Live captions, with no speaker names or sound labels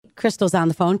Crystal's on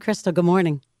the phone. Crystal, good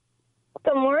morning.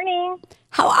 Good morning.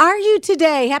 How are you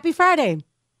today? Happy Friday.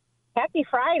 Happy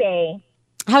Friday.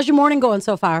 How's your morning going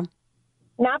so far?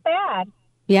 Not bad.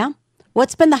 Yeah?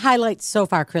 What's been the highlights so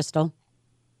far, Crystal?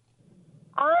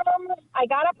 I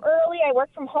got up early. I work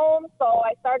from home, so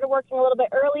I started working a little bit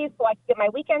early so I could get my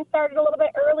weekend started a little bit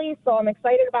early, so I'm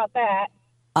excited about that.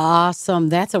 Awesome.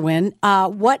 That's a win.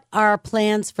 What are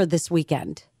plans for this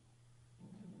weekend?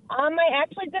 I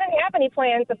actually didn't have any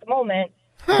plans at the moment.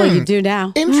 Well, you do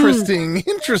now. Interesting.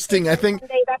 I think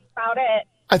Sunday, that's about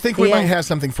it. we might have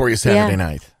something for you Saturday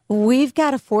night. We've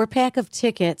got a 4-pack of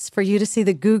tickets for you to see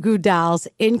the Goo Goo Dolls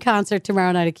in concert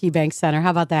tomorrow night at KeyBank Center.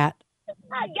 How about that?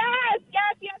 Yes.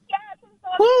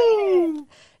 I'm so excited.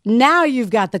 Now you've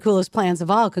got the coolest plans of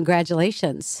all.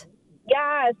 Congratulations.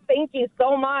 Yes, thank you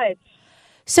so much.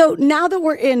 So now that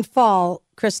we're in fall,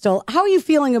 Crystal, how are you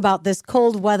feeling about this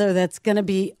cold weather that's going to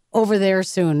be over there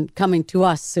soon, coming to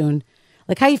us soon?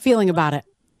 Like, how are you feeling about it?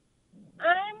 I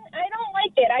don't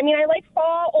like it. I mean, I like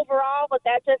fall overall, but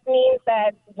that just means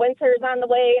that winter's on the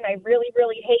way, and I really,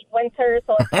 really hate winter,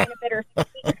 so it's kind of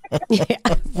bittersweet.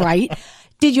 Yeah, right.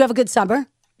 Did you have a good summer?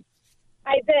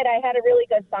 I did. I had a really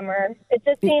good summer. It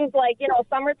just seems like,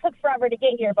 summer took forever to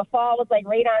get here, but fall was like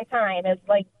right on time. It's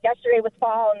like yesterday was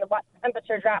fall and the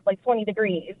temperature dropped like 20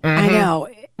 degrees. I know.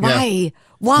 Why? Yeah.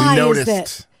 Why We is noticed.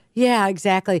 it? Yeah,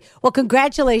 exactly. Well,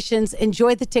 congratulations.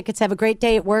 Enjoy the tickets. Have a great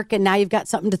day at work. And now you've got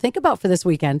something to think about for this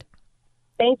weekend.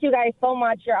 Thank you guys so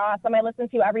much. You're awesome. I listen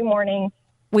to you every morning.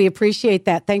 We appreciate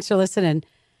that. Thanks for listening.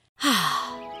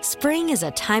 Spring is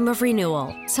a time of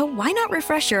renewal, so why not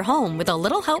refresh your home with a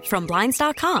little help from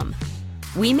Blinds.com?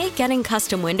 We make getting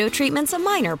custom window treatments a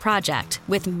minor project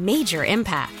with major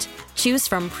impact. Choose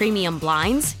from premium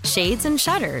blinds, shades, and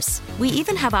shutters. We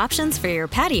even have options for your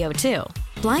patio, too.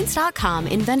 Blinds.com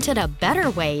invented a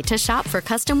better way to shop for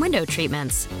custom window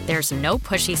treatments. There's no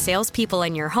pushy salespeople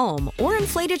in your home or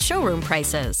inflated showroom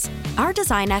prices. Our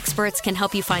design experts can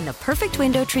help you find the perfect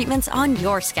window treatments on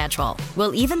your schedule.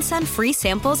 We'll even send free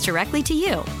samples directly to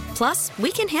you. Plus,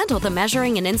 we can handle the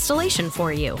measuring and installation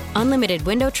for you. Unlimited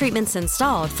window treatments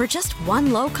installed for just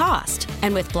one low cost.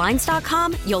 And with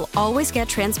Blinds.com, you'll always get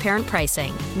transparent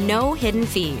pricing. No hidden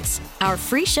fees. Our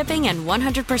free shipping and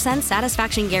 100%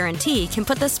 satisfaction guarantee can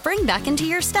put the spring back into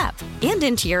your step and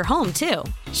into your home, too.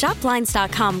 Shop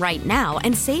Blinds.com right now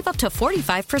and save up to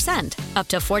 45%. Up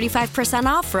to 45%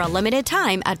 off for a limited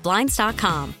time at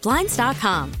Blinds.com.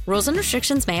 Blinds.com. Rules and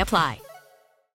restrictions may apply.